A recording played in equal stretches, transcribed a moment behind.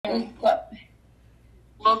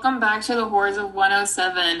welcome back to the Horrors of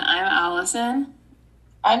 107. I'm Allison.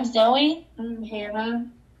 I'm Zoe. I'm Hannah.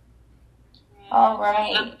 All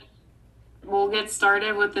right. Yep. We'll get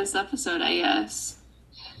started with this episode, I guess.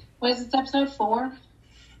 What is this, episode 4?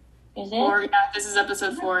 Is it? Or, yeah, this is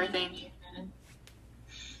episode 4, I think.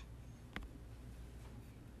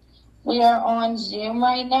 We are on Zoom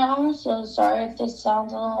right now, so sorry if this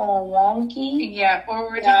sounds a little wonky. Yeah, or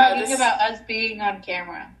we're Yeah, talking this- about us being on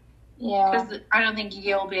camera. Yeah. Because I don't think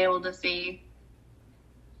you'll be able to see.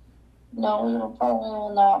 No, we will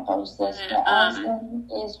probably not post this, but Allison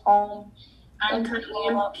is home, I'm currently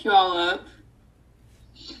going to all up.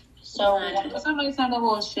 so we have to, This one might sound a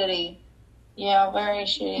little shitty. yeah, very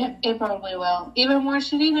shitty. It probably will. Even more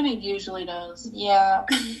shitty than it usually does. Yeah.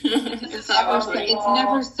 It's Probably.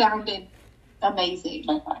 never sounded amazing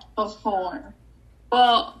before.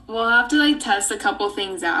 Well, we'll have to, test a couple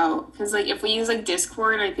things out. Because, if we use,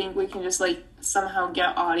 Discord, I think we can just, somehow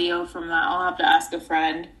get audio from that. I'll have to ask a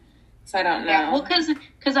friend. So I don't know. Yeah, well, because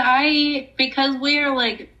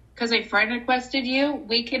a friend requested you,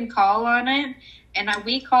 we can call on it, and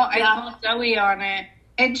I call Zoe on it,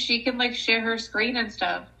 and she can share her screen and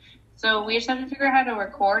stuff. So we just have to figure out how to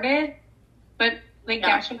record it, but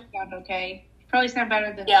that should sound okay. Probably sound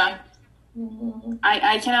better than that. Mhm.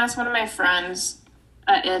 I can ask one of my friends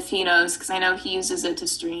if he knows, because I know he uses it to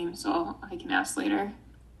stream, so I can ask later.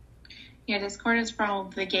 Yeah, Discord is for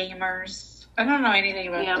the gamers. I don't know anything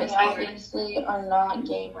about Yeah, We Discord. obviously are not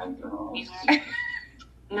gamer girls.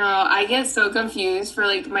 No, I get so confused for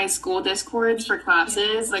my school discords for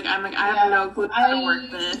classes. I have no clue how to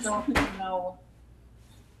work this. don't know.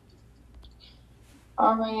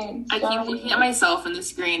 All right. I keep looking at myself in the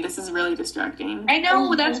screen. This is really distracting. I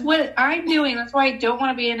know, that's what I'm doing. That's why I don't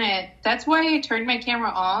want to be in it. That's why I turned my camera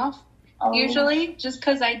off. Usually, just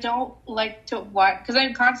because I don't like to watch, because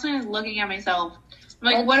I'm constantly looking at myself.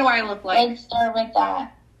 I'm like, what do I look like? Let's start with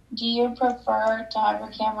that. Do you prefer to have your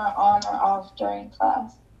camera on or off during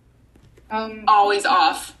class? Always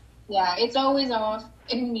off. Yeah, it's always off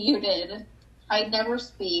and muted. I never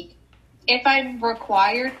speak. If I'm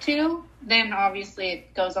required to, then obviously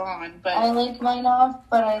it goes on. But I like mine off,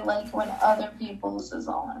 but I like when other people's is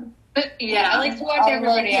on. yeah, I like to watch I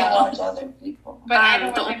everybody like to else. watch other people. But I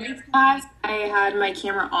don't The want only to. class I had my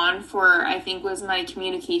camera on for, I think, was my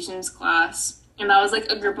communications class. And that was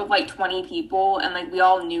a group of 20 people, and we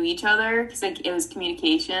all knew each other because it was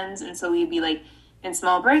communications, and so we'd be in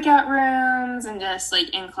small breakout rooms and just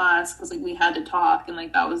in class because we had to talk,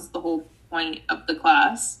 and that was the whole point of the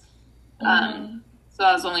class. So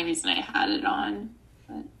that was the only reason I had it on.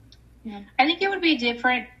 But I think it would be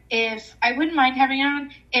different if I wouldn't mind having it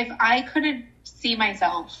on if I couldn't see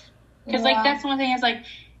myself. Because Yeah. that's one thing is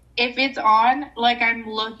if it's on, I'm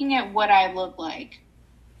looking at what I look like.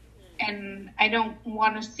 And I don't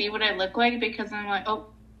want to see what I look like because I'm like, oh,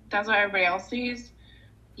 that's what everybody else sees.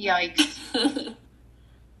 Yikes.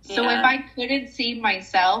 So Yeah. if I couldn't see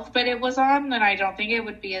myself, but it was on, then I don't think it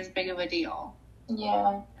would be as big of a deal.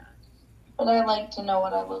 Yeah. But I like to know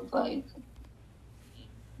what I look like.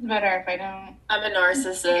 Better if I don't. I'm a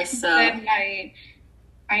narcissist, so Then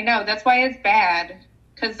I know. That's why it's bad.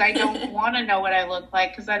 Because I don't want to know what I look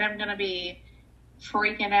like. Because then I'm going to be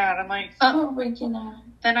freaking out. I'm like, oh, Oh, freaking out.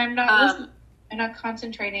 then I'm not listening. I'm not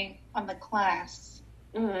concentrating on the class.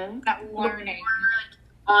 mhm. Not learning.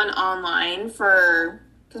 On online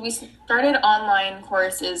because we started online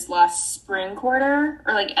courses last spring quarter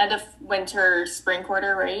or end of winter spring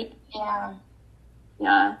quarter, right? Yeah.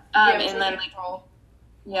 Yeah. Yeah, it was And then April.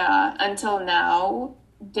 yeah, until now,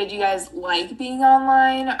 did you guys like being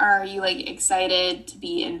online, or are you excited to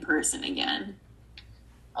be in person again?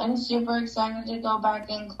 I'm super excited to go back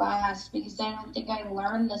in class because I don't think I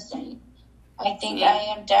learned the same. I think Yeah.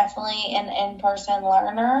 I am definitely an in-person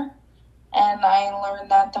learner, and I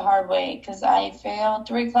learned that the hard way because I failed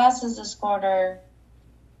 3 classes this quarter.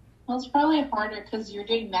 Well, it's probably harder because you're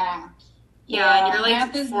doing math. Yeah, and you're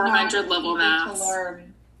Math is 400 not level easy maths. to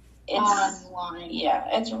learn It's online. yeah,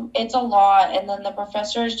 it's a lot, and then the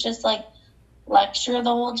professors just lecture the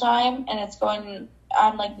whole time, and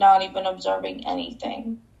I'm not even observing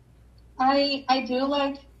anything. I do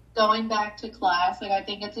like going back to class. I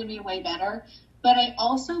think it's going to be way better. But I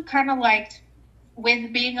also kind of liked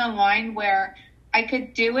with being online where I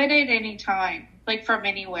could do it at any time, from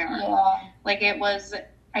anywhere. Yeah.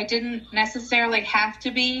 I didn't necessarily have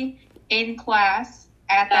to be in class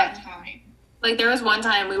at that time. There was one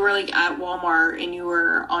time we were at Walmart and you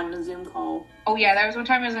were on a Zoom call. Oh yeah, there was one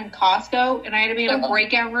time I was in Costco and I had to be in a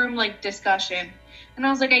breakout room discussion. And I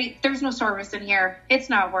was like, there's no service in here. It's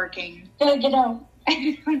not working. Gotta get out.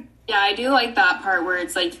 Yeah, I do like that part where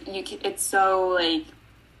it's it's so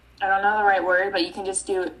I don't know the right word, but you can just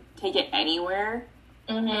take it anywhere.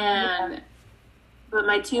 Mm-hmm. But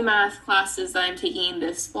my 2 math classes that I'm taking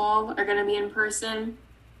this fall are going to be in person.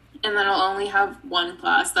 And then I'll only have 1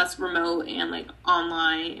 class that's remote and like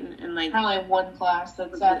online and like Probably 1 class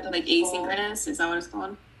that's at the like school. asynchronous. Is that what it's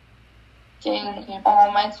called? Dang,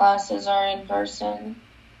 all my classes are in person.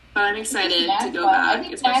 But I'm excited to go I back,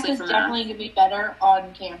 think especially math is for definitely going to be better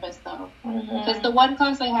on campus, though. Because the 1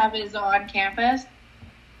 class I have is on campus.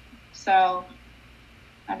 So,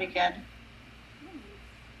 that'd be good.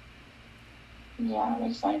 Yeah, I'm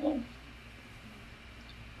excited.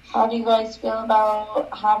 How do you guys feel about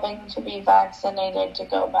having to be vaccinated to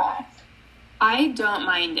go back? I don't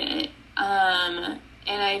mind it.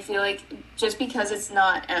 And I feel like just because it's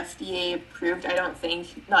not FDA approved, I don't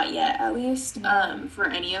think, not yet at least, for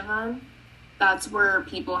any of them, that's where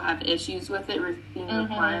people have issues with it being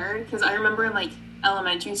required. Because I remember in like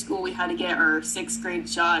elementary school, we had to get our 6th grade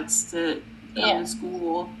shots to come to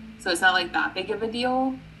school. So it's not like that big of a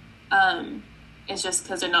deal. It's just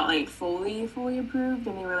because they're not like fully approved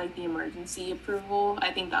and they were like the emergency approval.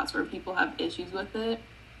 I think that's where people have issues with it.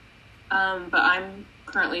 But I'm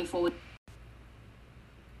currently fully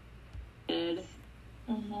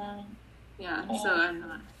yeah, so I'm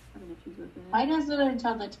not having issues with it. Mine isn't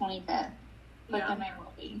until the 25th, but Yeah. then I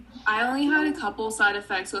will be. I only had a couple side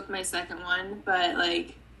effects with my second one, but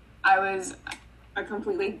like I was a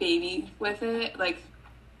complete like baby with it. Like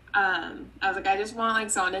I was like, I just want like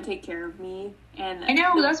someone to take care of me, and I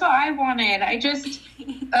know, that's what I wanted. I just,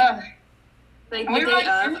 ugh. like We the were day like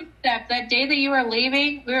of, doing stuff. That day that you were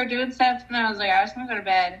leaving, we were doing stuff, and I was like, I just want to go to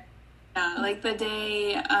bed. yeah, like the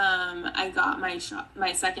day I got my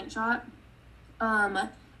second shot,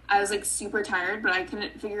 I was like super tired, but I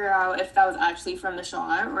couldn't figure out if that was actually from the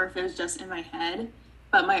shot or if it was just in my head.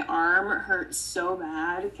 But my arm hurt so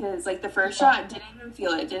bad because like the first shot didn't even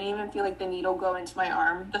feel like the needle go into my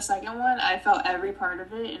arm. The second one, I felt every part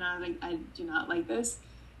of it, and I was like, I do not like this.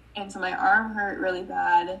 And so my arm hurt really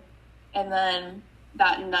bad. And then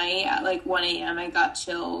that night at like 1 a.m. I got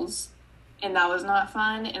chills, and that was not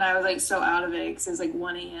fun. And I was like so out of it because it was like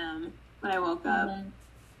 1 a.m. when I woke up.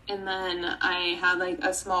 And then I had like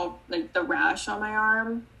a small, like the rash on my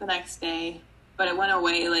arm the next day, but it went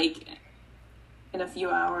away like in a few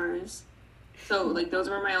hours. So like those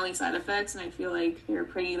were my only side effects, and I feel like they were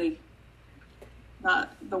pretty like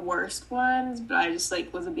not the worst ones, but I just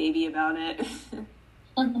like was a baby about it.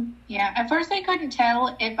 Yeah, at first I couldn't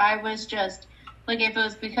tell if I was just, like, if it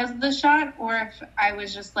was because of the shot or if I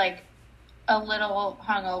was just, like, a little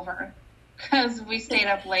hungover because we stayed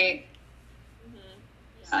up late.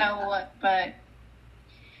 So, but,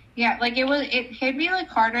 yeah, like, it hit me, like,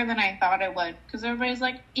 harder than I thought it would because everybody's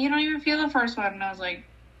like, you don't even feel the first one. And I was like,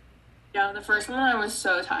 yeah, the first one I was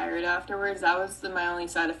so tired afterwards. That was my only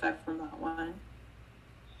side effect from that one.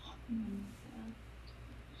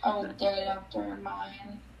 I was dead after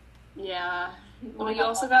mine. Yeah. Well, you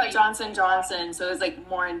also got Johnson & Johnson, so it was like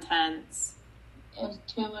more intense. It was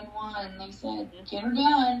 2 in 1. They said, get her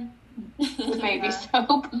done. baby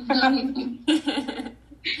soap.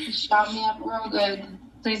 Shot me up real good.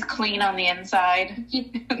 Please clean on the inside.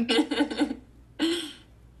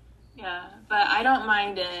 Yeah, but I don't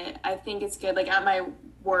mind it. I think it's good. Like at my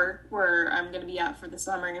work where I'm going to be at for the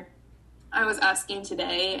summer, I was asking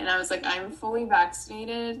today, and I was like, I'm fully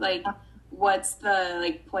vaccinated. Like, what's the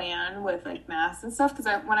like plan with like masks and stuff? Because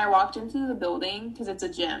when I walked into the building, because it's a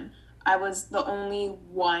gym, I was the only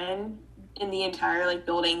one in the entire like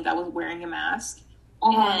building that was wearing a mask.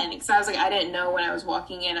 And because I was like, I didn't know when I was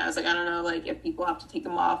walking in, I was like, I don't know like if people have to take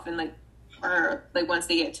them off and like, or like once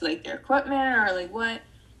they get to like their equipment or like what.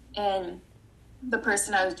 And the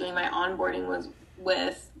person I was doing my onboarding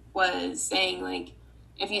was saying like,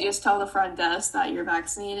 if you just tell the front desk that you're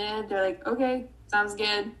vaccinated, they're like, okay, sounds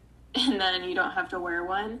good. And then you don't have to wear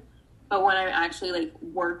one. But when I'm actually like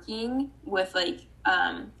working with like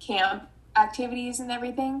camp activities and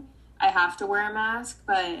everything, I have to wear a mask.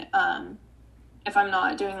 But if I'm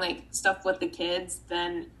not doing like stuff with the kids,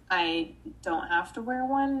 then I don't have to wear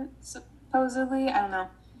one, supposedly. I don't know.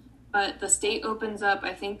 But the state opens up,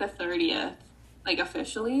 I think, the 30th, like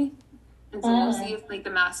officially. And so we'll see if like the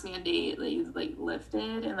mask mandate is like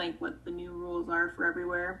lifted and like what the new rules are for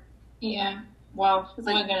everywhere. Yeah. Well, oh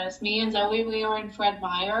my goodness. Me and Zoe, we were in Fred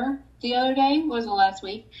Meyer the other day, was the last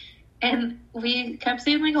week. And we kept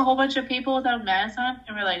seeing like a whole bunch of people without masks on.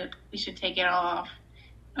 And we're like, we should take it off.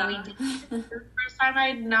 And we did. The first time I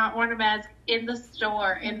had not worn a mask in the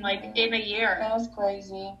store in like in a year. That was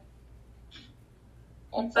crazy.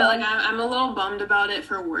 It's But like I'm a little bummed about it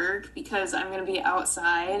for work because I'm gonna be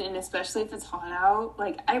outside, and especially if it's hot out,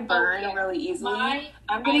 like I burn yeah. really easily.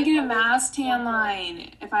 I'm gonna get a mask tan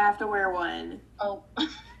line if I have to wear one. Oh.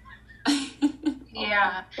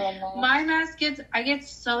 Yeah. goodness. My mask I get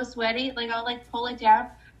so sweaty, like I'll like pull it down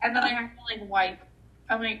and then I have to like wipe.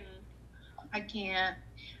 I'm like, I can't.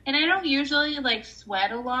 And I don't usually like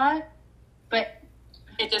sweat a lot, but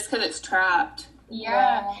It just because it's trapped.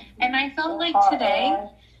 yeah. And I felt like Hot today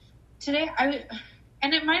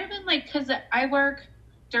and it might have been like because I work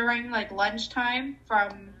during like lunchtime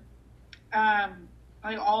from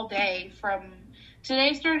like all day from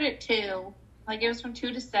today started at 2, like it was from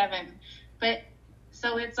 2 to 7, but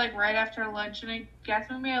so it's like right after lunch, and I guess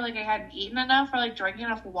maybe I hadn't eaten enough or like drank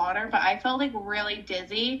enough water, but I felt like really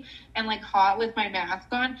dizzy and like hot with my mask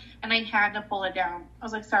on, and I had to pull it down. I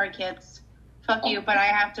was like, sorry kids, fuck you, but I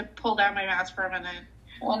have to pull down my mask for a minute.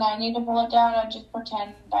 When I need to pull it down, I just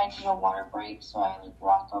pretend I need a water break, so I like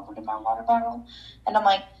walk over to my water bottle, and I'm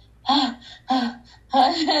like, and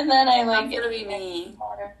then I like That's gonna be me.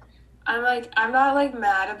 water. I'm not like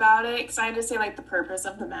mad about it because I understand like the purpose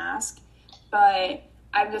of the mask, but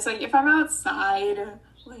I'm just like if I'm outside,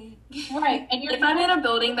 like Right, and you're if I'm in a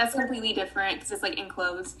building that's completely different because it's like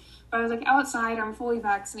enclosed. But I was like outside, I'm fully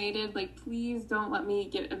vaccinated. Like please don't let me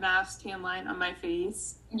get a mask tan line on my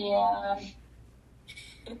face. Yeah.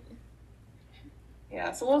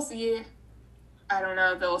 Yeah, so we'll see. I don't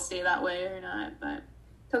know if it will stay that way or not, but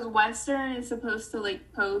because Western is supposed to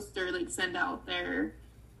like post or like send out their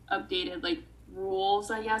updated like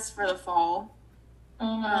rules, I guess, for the fall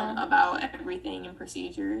about everything and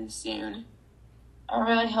procedures soon. I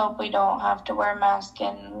really hope we don't have to wear a mask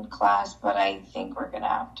in class, but I think we're gonna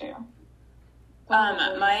have to.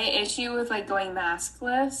 My issue with like going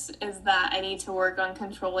maskless is that I need to work on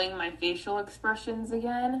controlling my facial expressions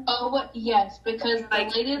again. Oh yes, because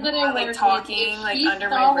Like, the lady that I like, work talking, with, if like, she under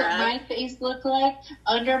my saw what breath. my face looked like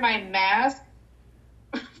under my mask,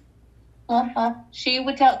 she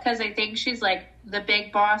would tell, because I think she's like the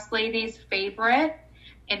big boss lady's favorite.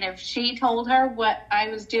 And if she told her what I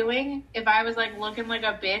was doing, if I was like looking like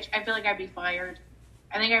a bitch, I feel like I'd be fired.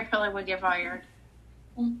 I think I probably would get fired.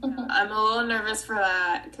 I'm a little nervous for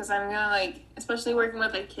that because I'm gonna like, especially working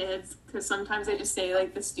with like kids, because sometimes they just say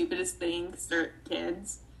like the stupidest things. They're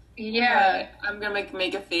kids. Yeah. But I'm gonna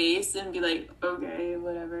make a face and be like, okay,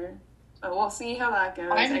 whatever. But we'll see how that goes.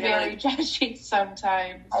 I'm I very gotta, judgy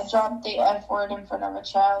sometimes. I dropped the F word in front of a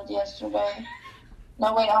child yesterday.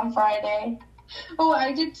 No, wait, on Friday Oh,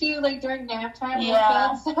 I did too, like during nap time. Yeah.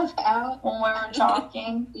 When stuff out. when we were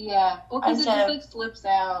talking. Yeah. Well, because I it said- just like slips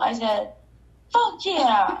out. I said, "Fuck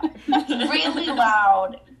yeah!" really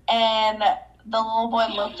loud, and the little boy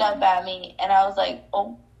looked up at me, and I was like,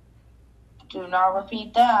 "Oh, do not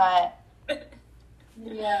repeat that."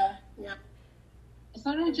 Yeah. Yeah.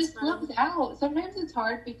 Sometimes it just slips out. Sometimes it's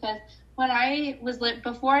hard because when I was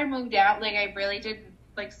before I moved out, like I really didn't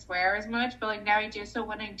like swear as much, but like now I do. So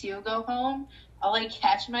when I do go home, I'll like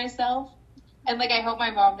catch myself, and like I hope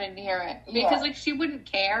my mom didn't hear it because Yeah. like she wouldn't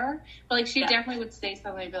care, but like she Yeah. definitely would say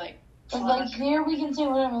something. I'd be like, It's like here we can say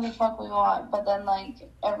whatever the fuck we want, but then like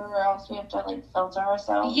everywhere else we have to like filter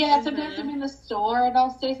ourselves. yeah. Sometimes I'm in the store and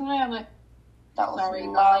I'll say something. I'm like, That was sorry,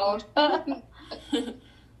 loud.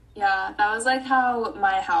 Yeah, that was like how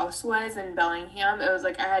my house was in Bellingham. It was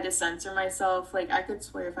like I had to censor myself. Like I could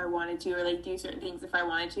swear if I wanted to or like do certain things if I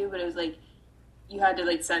wanted to, but it was like you had to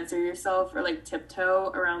like censor yourself or like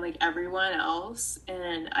tiptoe around like everyone else.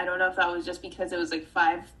 And I don't know if that was just because it was like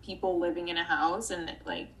 5 people living in a house and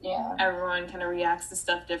like Yeah. everyone kind of reacts to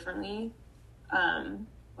stuff differently.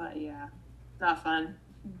 But yeah, not fun.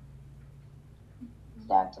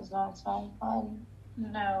 That does not sound fun.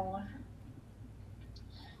 no.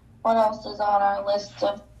 What else is on our list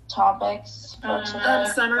of topics for today?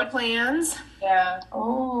 Summer plans. Yeah.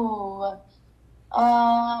 Ooh.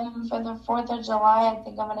 For the 4th of July, I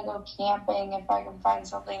think I'm gonna go camping if I can find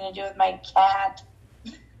something to do with my cat.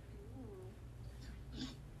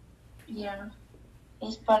 Yeah.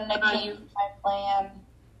 He's putting a About kink you? in my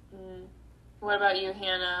plan. What about you,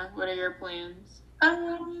 Hannah? What are your plans?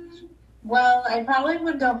 Well, I probably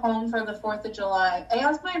would go home for the 4th of July. I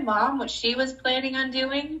asked my mom what she was planning on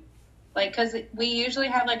doing. Like, because we usually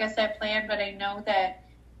have, like, a set plan, but I know that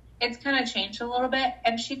it's kind of changed a little bit.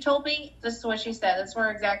 And she told me, this is what she said, this were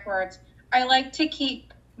her exact words, I like to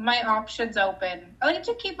keep my options open. I like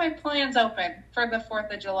to keep my plans open for the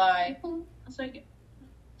 4th of July. I was like,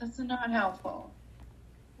 that's not helpful.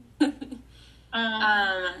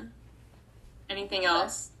 Anything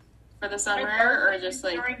else for the summer or just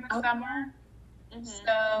like during the summer. Mhm. So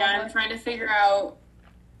Yeah, I'm trying to figure out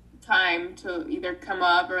time to either come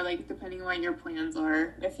up or like depending on what your plans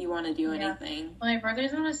are if you want to do Yeah. anything. My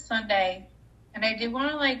birthday's on a Sunday, and I do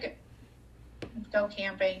want to like go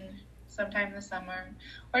camping sometime this summer,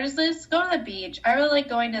 or just let's go to the beach. I really like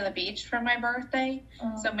going to the beach for my birthday,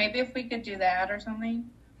 so maybe if we could do that or something.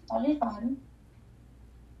 That'd be fun.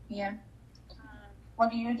 Yeah.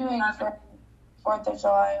 What are you doing for 4th of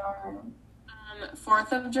July? Or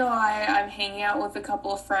 4th of July, I'm hanging out with a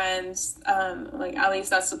couple of friends. Like at least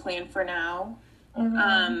that's the plan for now.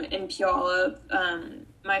 In Puyallup.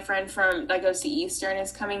 My friend that goes to Eastern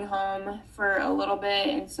is coming home for a little bit,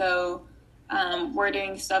 and so we're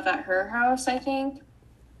doing stuff at her house, I think.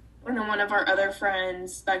 And then one of our other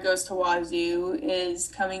friends that goes to Wazoo is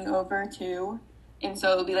coming over too, and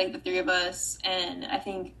so it'll be like the three of us. And I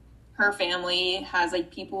think her family has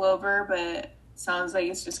like people over, but sounds like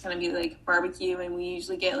it's just gonna be like barbecue, and we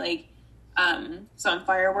usually get like some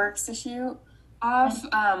fireworks to shoot off,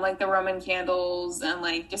 like the Roman candles and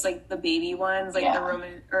like just like the baby ones, like the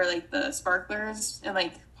Roman or like the sparklers and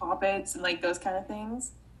like poppets and like those kind of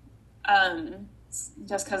things.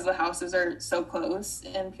 Just because the houses are so close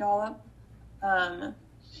in Puyallup.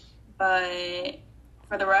 But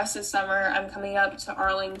for the rest of summer, I'm coming up to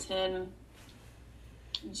Arlington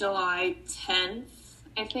July 10th,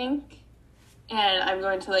 I think. And I'm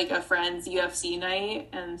going to like a friend's UFC night,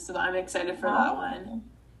 and so I'm excited for that one.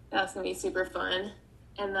 That's gonna be super fun.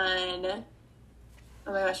 And then,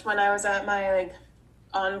 oh my gosh, when I was at my like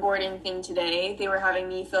onboarding thing today, they were having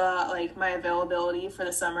me fill out like my availability for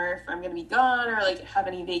the summer if I'm gonna be gone or like have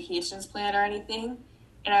any vacations planned or anything.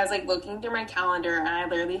 And I was like looking through my calendar, and I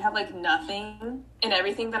literally have like nothing, and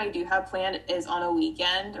everything that I do have planned is on a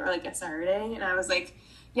weekend or like a Saturday. And I was like,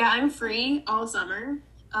 yeah, I'm free all summer.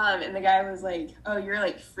 And the guy was like, oh, you're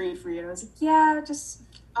like free. And I was like, yeah,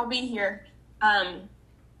 I'll be here.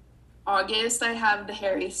 August, I have the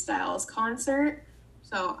Harry Styles concert,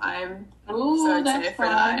 so I'm so excited for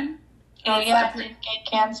that. And did it get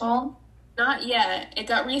canceled? Not yet. It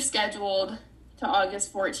got rescheduled to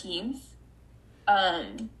August 14th.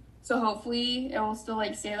 So hopefully it will still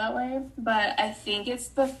like stay that way. But I think it's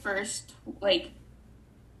the first like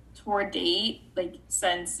tour date like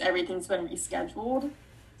since everything's been rescheduled.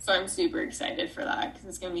 So I'm super excited for that because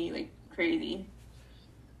it's gonna be like crazy.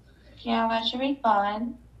 Yeah, that should be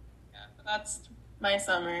fun. Yeah, but that's my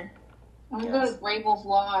summer. I'm going to Brave Wolf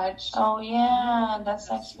Lodge. Oh yeah, that's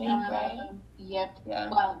next week, right? Yep. Yeah.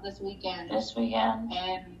 Well, this weekend.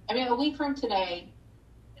 And I mean, a week from today,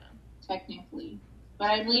 technically. But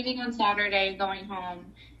I'm leaving on Saturday, going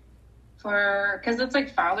home because it's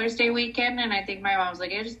like Father's Day weekend, and I think my mom was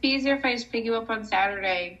like, it'd just be easier if I just pick you up on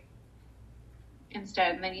Saturday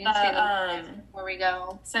instead, and then you can stay the weekend before we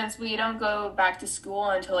go. Since we don't go back to school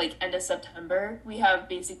until like end of September, we have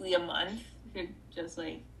basically a month to just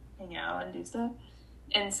like hang out and do stuff.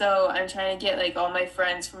 And so I'm trying to get like all my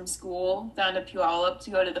friends from school down to Puyallup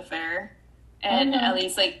to go to the fair, and at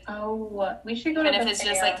least like we should go to the fair. Even if it's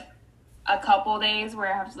just like a couple days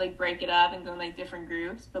where I have to like break it up and go in like different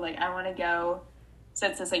groups, but like I want to go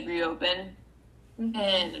since it's like reopened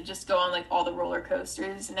and just go on like all the roller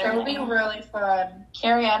coasters and everything. It'll be really fun.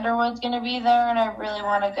 Carrie Underwood's gonna be there, and I really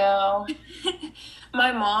want to go.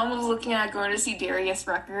 My mom was looking at going to see Darius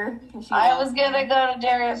Rucker. I was gonna go to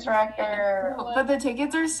Darius Rucker, but the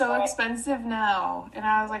tickets are so expensive now, and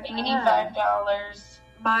I was like, $85.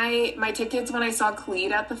 My tickets when I saw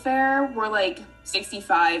Khalid at the fair were like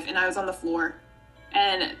 $65, and I was on the floor,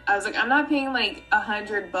 and I was like, I'm not paying like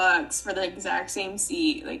 $100 for the exact same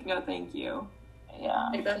seat. Like, no, thank you. Yeah.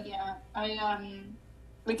 We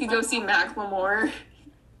could go see Macklemore.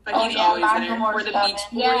 But he's always there. Or the Beach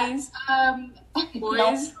Boys.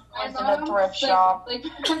 Boys. In a thrift shop. Like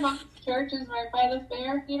my mom's church is right by the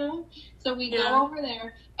fair, you know. So we go over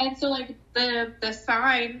there, and so like the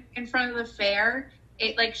sign in front of the fair,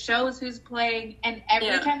 it like shows who's playing, and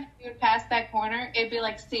every time you would pass that corner, it'd be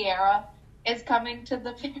like Sierra is coming to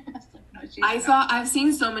the fair. I've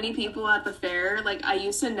seen so many people at the fair. Like, I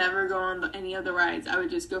used to never go on any of the rides. I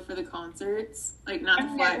would just go for the concerts. Like, not the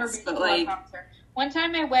flex, but like... One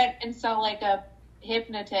time I went and saw like a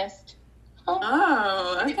hypnotist.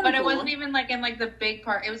 Oh, that's But it cool. wasn't even like in like the big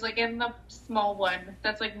part. It was like in the small one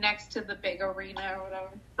that's like next to the big arena or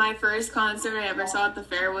whatever. My first concert I ever saw at the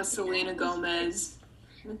fair was Selena Gomez.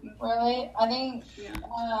 Really? I think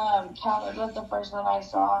Khaled was the first one I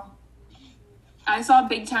saw. I saw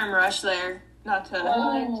Big Time Rush there. Not to...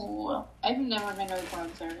 Oh. I've never been to a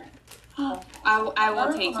concert. I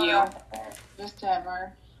will take you. Just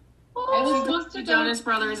ever. I was supposed to Jonas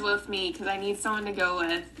Brothers with me because I need someone to go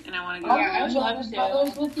with, and I want to go. Yeah, I would love to.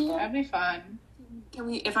 Brothers with you? That'd be fun. Can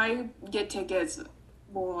we? If I get tickets,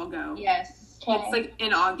 we'll all go. Yes. Okay. It's like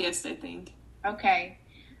in August, I think. Okay.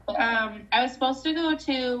 I was supposed to go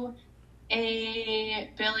to a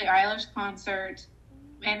Billie Eilish concert,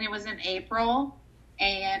 and it was in April,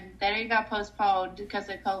 and then it got postponed because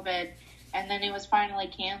of COVID, and then it was finally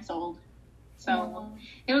canceled. So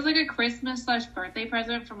it was like a Christmas/birthday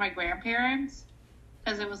present for my grandparents,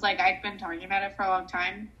 because it was like I'd been talking about it for a long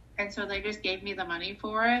time, and so they just gave me the money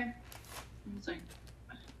for it. I was like,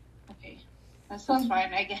 okay, that sounds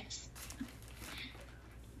fine, I guess.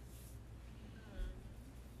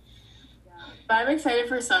 But I'm excited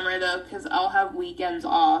for summer though, because I'll have weekends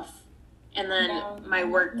off, and then my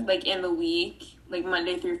work like in the week, like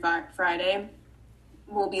Monday through Friday,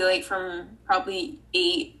 will be like from probably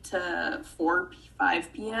 8 to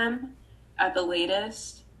 5 p.m. at the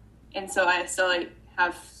latest, and so I still like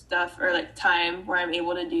have stuff or like time where I'm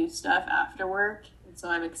able to do stuff after work, and so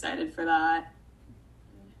I'm excited for that.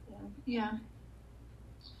 Yeah.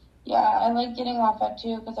 Yeah, I like getting off at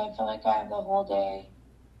 2 because I feel like I have the whole day.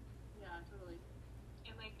 Yeah, totally.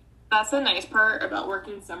 And like that's the nice part about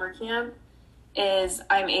working summer camp is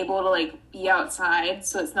I'm able to like be outside,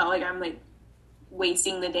 so it's not like I'm like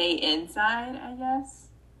wasting the day inside, I guess.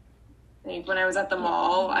 Like when I was at the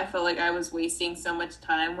mall, I felt like I was wasting so much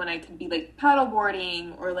time when I could be like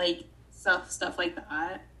paddleboarding or like stuff like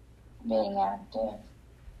that. Being active.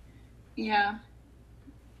 Yeah.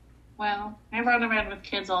 Well, I run around with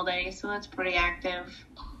kids all day, so that's pretty active.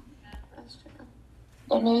 That's true.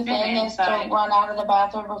 The new thing is to inside. run out of the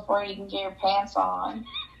bathroom before you can get your pants on.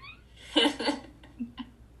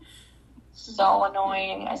 So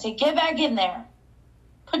annoying. I say, get back in there.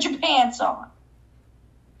 Put your pants on.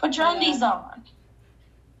 Put your undies on.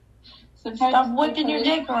 Sometimes Stop whipping your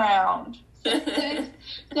dick around.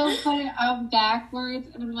 they'll put it on backwards,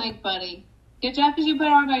 and I'm like, buddy, good job because you put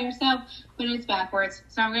it on by yourself, but it's backwards,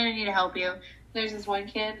 so I'm gonna need to help you. There's this one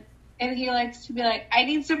kid, and he likes to be like, I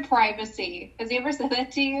need some privacy. Has he ever said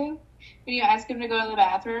that to you when you ask him to go to the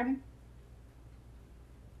bathroom?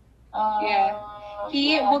 Yeah.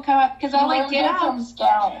 He will come up because I'll like get up. From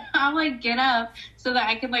Scout. I'll like get up so that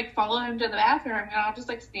I can like follow him to the bathroom, and I'll just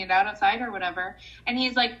like stand out outside or whatever. And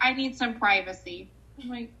he's like, I need some privacy. I'm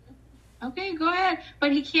like, okay, go ahead.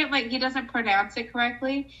 But he can't like, he doesn't pronounce it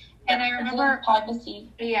correctly. And I remember,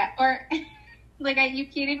 privacy. yeah, or like you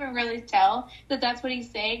can't even really tell that that's what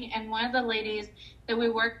he's saying. And one of the ladies that we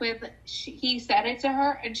work with, he said it to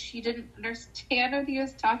her, and she didn't understand what he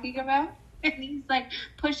was talking about. And he's like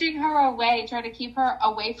pushing her away, trying to keep her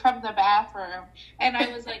away from the bathroom. And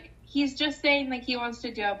I was like, he's just saying like he wants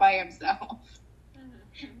to do it by himself.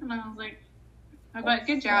 And I was like,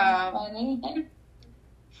 good job. Funny.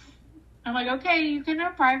 I'm like, okay, you can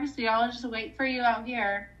have privacy. I'll just wait for you out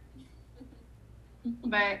here.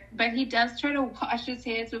 But he does try to wash his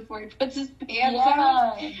hands before he puts his pants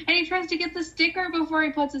on. And he tries to get the sticker before he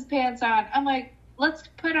puts his pants on. I'm like, let's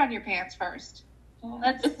put on your pants first.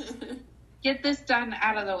 Let's get this done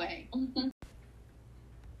out of the way.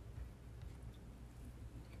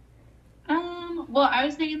 Well, I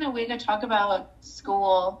was thinking that we could talk about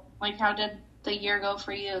school. Like, how did the year go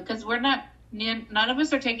for you? Because none of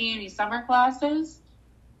us are taking any summer classes.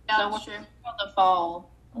 Yeah, so sure. About the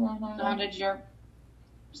fall. Mm-hmm. So how did your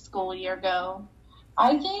school year go?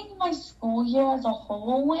 I think my school year as a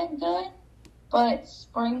whole went good, but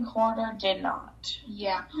spring quarter did not.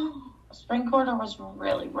 Yeah. Spring quarter was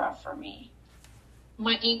really rough for me.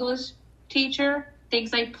 My English teacher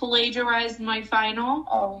thinks I plagiarized my final.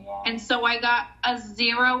 Oh, yeah. And so I got a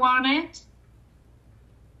 0 on it.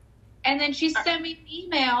 And then she sent me an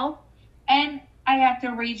email, and I have to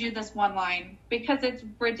read you this one line because it's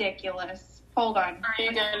ridiculous. Hold on. Are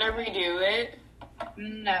you gonna redo it?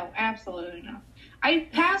 No, absolutely not. I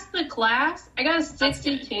passed the class. I got a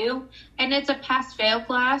 62, and it's a pass-fail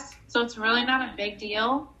class, so it's really not a big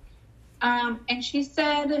deal. And she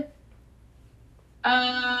said,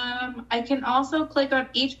 I can also click on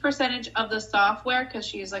each percentage of the software, because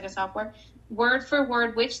she used like a software, word for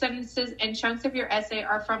word, which sentences and chunks of your essay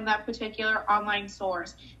are from that particular online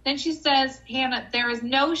source. Then she says, Hannah, there is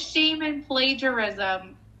no shame in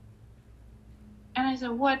plagiarism. And I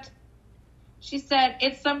said, what? She said,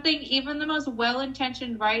 it's something even the most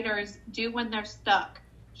well-intentioned writers do when they're stuck.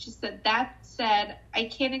 She said, that said, I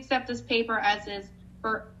can't accept this paper as is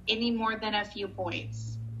for any more than a few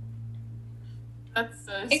points. That's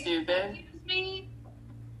so stupid. Excuse me?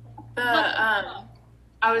 I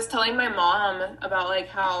was telling my mom about like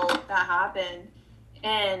how that happened,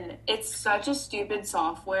 and it's such a stupid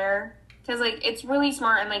software because like it's really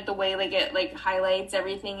smart and like the way like it like highlights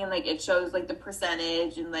everything and like it shows like the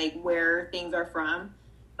percentage and like where things are from.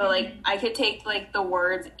 But like I could take like the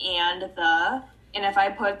words and and if I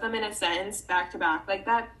put them in a sentence back to back like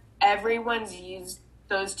that, everyone's used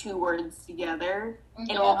those two words together,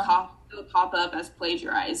 and it'll pop up as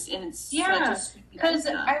plagiarized, and it's because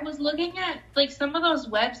I was looking at like some of those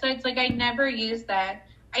websites, like I never used that.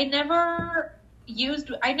 I never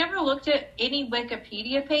looked at any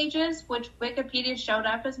Wikipedia pages, which Wikipedia showed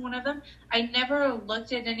up as one of them. I never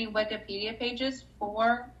looked at any Wikipedia pages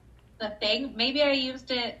for the thing. Maybe I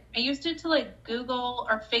used it to like Google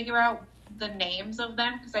or figure out the names of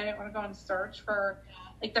them because I didn't want to go and search for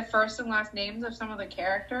like the first and last names of some of the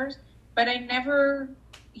characters, but I never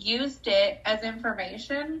used it as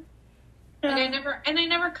information. Like I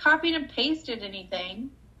never copied and pasted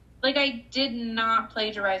anything. Like I did not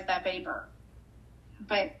plagiarize that paper.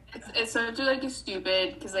 But it's such like a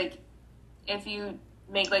stupid, because like if you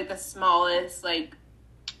make like the smallest like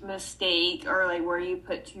mistake or like where you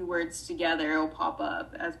put two words together, it'll pop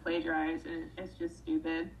up as plagiarized, and it's just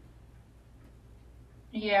stupid.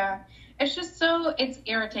 Yeah, it's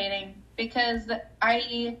irritating because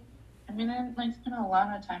I like spent a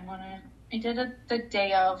lot of time on it. I did it the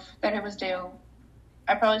day of that it was due.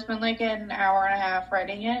 I probably spent like an hour and a half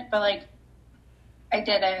writing it, but like I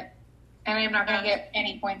did it, and I'm not gonna get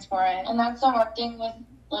any points for it. And that's the hard thing with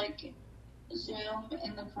like Zoom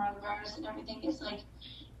and the coronavirus and everything is like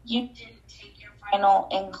you didn't take your final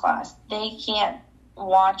in class. They can't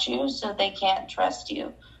watch you, so they can't trust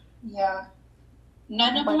you. Yeah.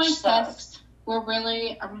 None of my tests were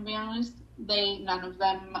really, I'm gonna be honest, none of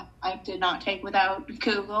them I did not take without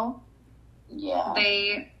Google. Yeah.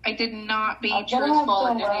 I did not be truthful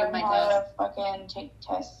in any of my tests. Fucking take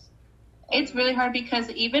tests. It's really hard because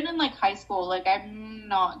even in like high school, like I'm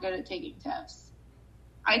not good at taking tests.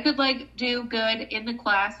 I could like do good in the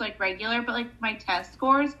class like regular, but like my test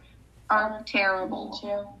scores are terrible. Me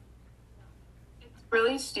too. It's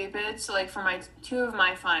really stupid. So like for two of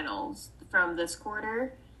my finals from this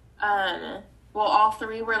quarter, all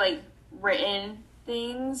three were like written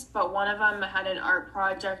things, but one of them had an art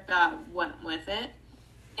project that went with it,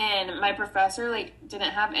 and my professor like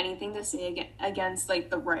didn't have anything to say against like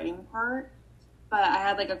the writing part, but I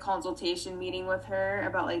had like a consultation meeting with her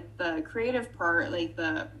about like the creative part, like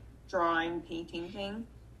the drawing painting thing,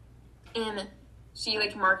 and she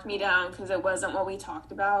like marked me down because it wasn't what we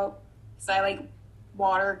talked about, because I like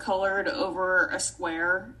watercolored over a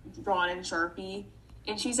square drawn in Sharpie.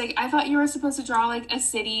 And she's like, I thought you were supposed to draw like a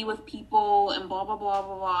city with people and blah blah blah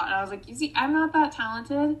blah blah. And I was like, you see, I'm not that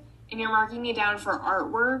talented, and you're marking me down for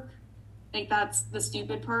artwork. Like that's the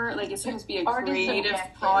stupid part. Like it's supposed to be a creative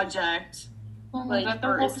project. Like that the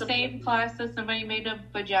whole same class that somebody made a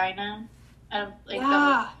vagina of like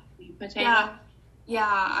the potato. Yeah,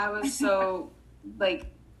 I was so like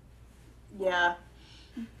yeah.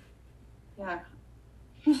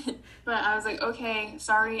 But I was like, okay,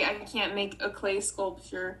 sorry, I can't make a clay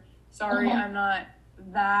sculpture. Sorry, I'm not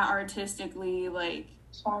that artistically, like...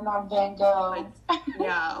 So I'm not Van Gogh.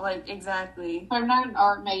 Like, exactly. I'm not an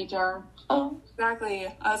art major. Oh. Exactly.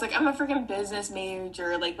 I was like, I'm a freaking business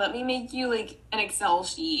major. Like, let me make you, like, an Excel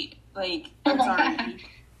sheet. Like, I'm sorry.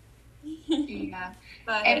 Yeah.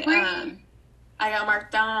 But, I got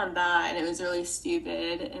marked down on that, and it was really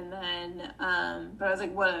stupid. And then, but I was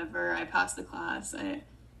like, whatever, I passed the class.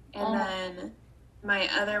 Then my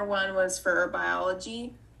other one was for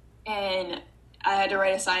biology, and I had to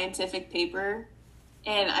write a scientific paper,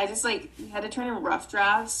 and I just like had to turn in rough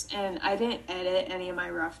drafts, and I didn't edit any of my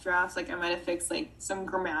rough drafts. Like I might have fixed like some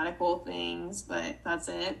grammatical things, but that's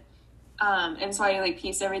it. And so I like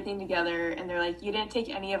pieced everything together, and they're like, you didn't take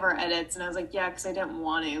any of our edits, and I was like, yeah, because I didn't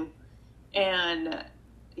want to. And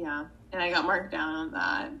and I got marked down on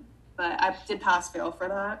that, but I did pass fail for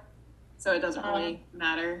that, so it doesn't really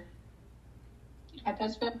matter. I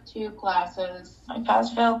passed failed 2 classes. I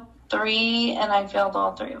passed failed 3, and I failed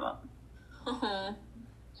all 3 of them.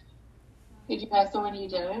 Did you pass the one you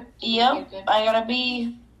did? Yep, I got a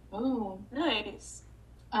B. Ooh, nice.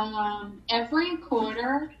 Every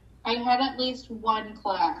quarter I had at least one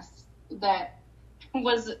class that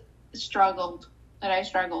I struggled, that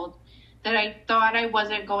I thought I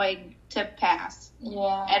wasn't going to pass.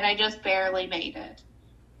 Yeah. And I just barely made it.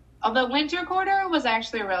 Although winter quarter was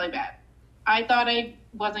actually really bad. I thought I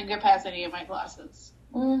wasn't going to pass any of my classes.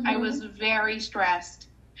 Mm-hmm. I was very stressed.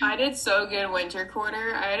 I did so good winter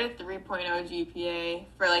quarter. I had a 3.0 GPA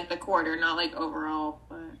for like the quarter, not like overall,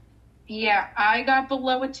 but... Yeah, I got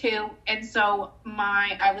below a 2, and so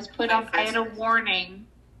I was put on, I had a warning.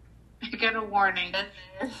 I got a warning.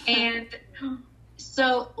 And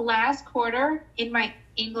so last quarter in my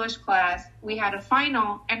English class, we had a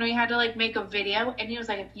final, and we had to like make a video, and he was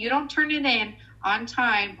like, if you don't turn it in on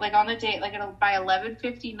time, like on the date, like by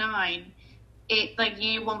 11:59, it, like,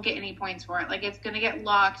 you won't get any points for it. Like, it's going to get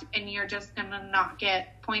locked, and you're just going to not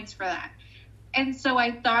get points for that. And so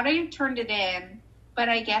I thought I had turned it in, but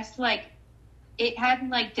I guess, like, it hadn't,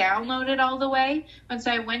 like, downloaded all the way. And so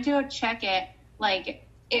I went to go check it. Like,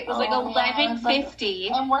 it was, like,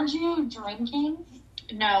 11:50. And weren't you drinking?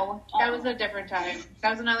 No, that was a different time.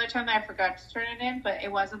 That was another time that I forgot to turn it in, but it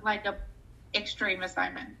wasn't, like, a extreme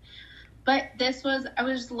assignment. But this was, I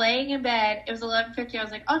was just laying in bed. It was 11:50. I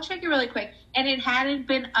was like, I'll check it really quick. And it hadn't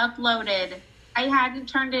been uploaded. I hadn't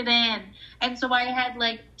turned it in. And so I had,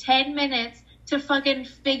 like, 10 minutes to fucking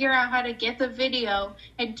figure out how to get the video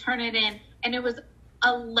and turn it in. And it was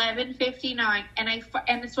 11:59.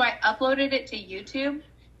 And so I uploaded it to YouTube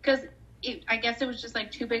because I guess it was just,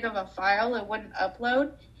 like, too big of a file. It wouldn't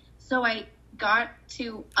upload. So I got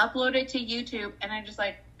to upload it to YouTube, and I just,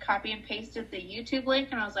 like, copy and pasted the YouTube link,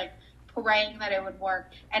 and I was, like, praying that it would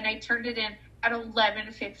work. And I turned it in at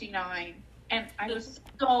 11:59. And I was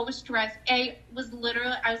so stressed. I was,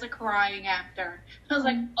 like, crying after. I was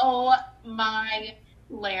like, oh my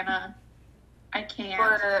Lana, I can't.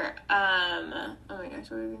 For, oh my gosh,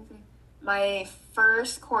 what was I going to say? My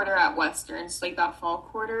first quarter at Western, so, like, that fall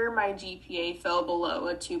quarter, my GPA fell below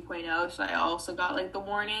a 2.0, so I also got, like, the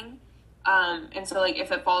warning. And so, like,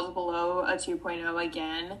 if it falls below a 2.0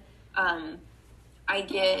 again, I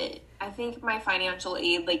think my financial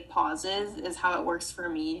aid, like, pauses is how it works for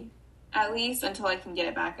me, at least, until I can get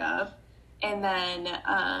it back up. And then,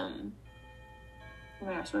 oh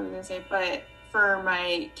my gosh, what was I going to say? But for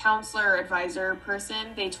my counselor or advisor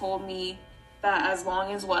person, they told me that as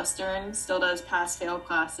long as Western still does pass-fail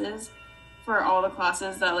classes, for all the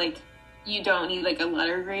classes that, like, you don't need, like, a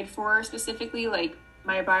letter grade for specifically, like,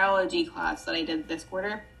 my biology class that I did this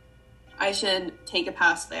quarter, I should take a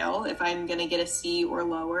pass-fail if I'm going to get a C or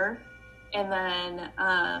lower. And then,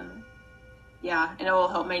 yeah, and it will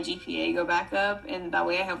help my GPA go back up, and that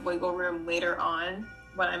way I have wiggle room later on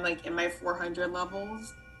when I'm, like, in my 400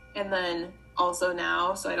 levels. And then also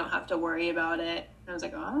now, so I don't have to worry about it. And I was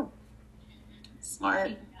like, oh,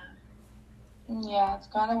 smart. Yeah, it's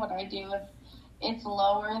kind of what I do. If it's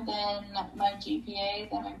lower than my GPA,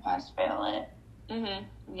 then I pass-fail it.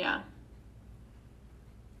 Mm-hmm, yeah.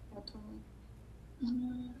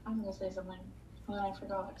 I'm going to say something, and then I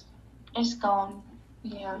forgot. It's gone.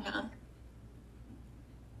 Yeah.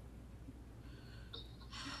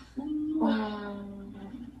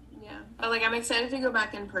 Yeah, but, like, I'm excited to go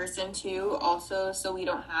back in person too, also, so we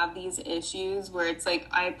don't have these issues where it's like,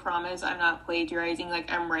 I promise I'm not plagiarizing,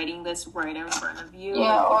 like, I'm writing this right in front of you.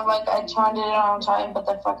 Yeah, or, like, I turned it on time, but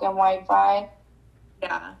the fucking Wi-Fi.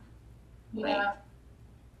 Yeah. Yeah.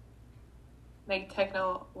 Like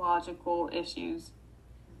technological issues.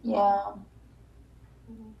 Yeah.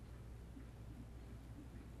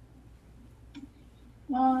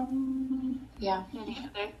 Yeah. Any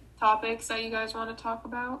other topics that you guys want to talk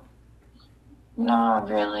about? Not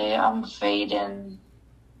really. I'm fading.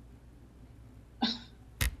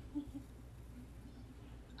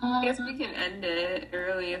 I guess we can end it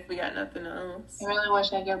early if we got nothing else. I really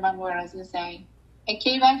wish I could remember what I was going to say. It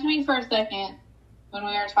came back to me for a second when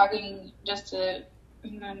we were talking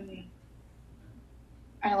and then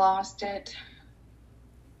I lost it.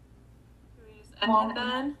 Can we just end it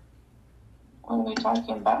then? What are we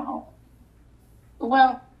talking about?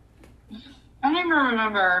 Well, I don't even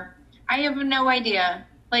remember. I have no idea.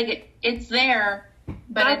 Like, it's there,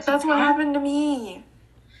 but That's what happened to me.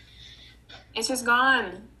 It's just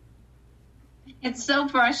gone. It's so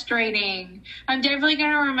frustrating. I'm definitely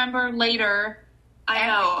going to remember later. I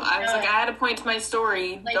know. I was like, I had to point to my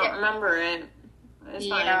story. Like, don't remember it. It's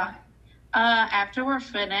fine. After we're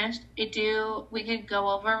finished, we could go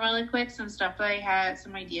over really quick some stuff that I had,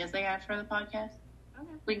 some ideas I had for the podcast.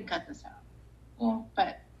 Okay. We can cut this out. Yeah.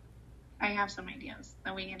 But I have some ideas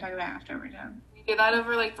that we can talk about after we're done. We do that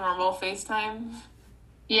over, like, normal FaceTime.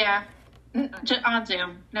 Yeah. Just on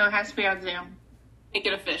Zoom. No, it has to be on Zoom. Make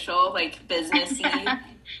it official, like, businessy.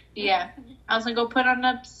 Yeah. I was going to go put on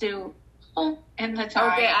a suit and the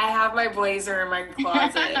tie. Okay, I have my blazer in my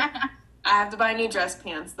closet. I have to buy new dress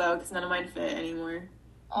pants, though, because none of mine fit anymore.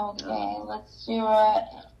 Okay, let's do a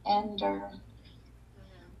ender.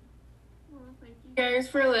 Well, thank you guys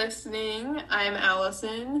for listening. I'm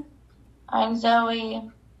Allison. I'm Zoe.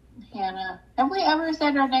 Hannah. Have we ever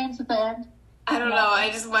said our names at the end? I don't know. I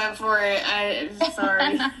just went for it. I'm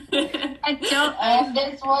sorry. I don't. And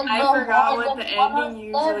this was I the forgot one what the that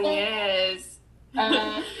ending was usually living. is.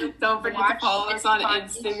 Don't forget to Watch follow us this on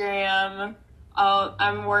podcast. Instagram.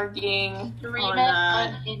 I'm working Stream on it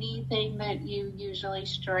that. on anything that you usually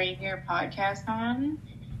stream your podcast on.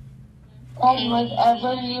 And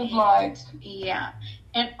whatever you'd like. Yeah.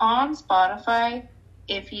 And on Spotify,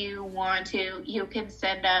 if you want to, you can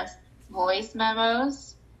send us voice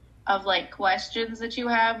memos of like questions that you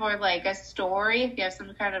have or like a story. If you have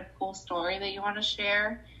some kind of cool story that you want to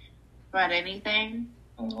share about anything,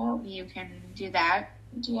 you can do that.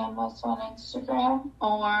 DM us on Instagram.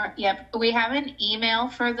 Or, we have an email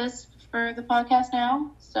for the podcast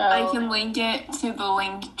now. So I can link it to the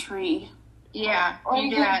link tree. Yeah, Or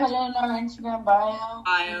you can put it in our Instagram bio.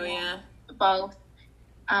 Yeah. Both.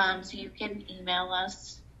 So you can email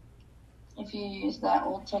us. If you use that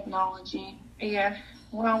old technology. Yeah.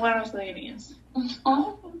 Well, what else are they going to use?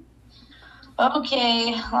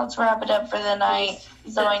 Okay, let's wrap it up for the night.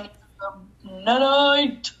 So I need to go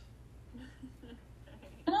night.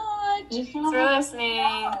 Night. Thanks for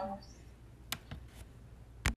listening.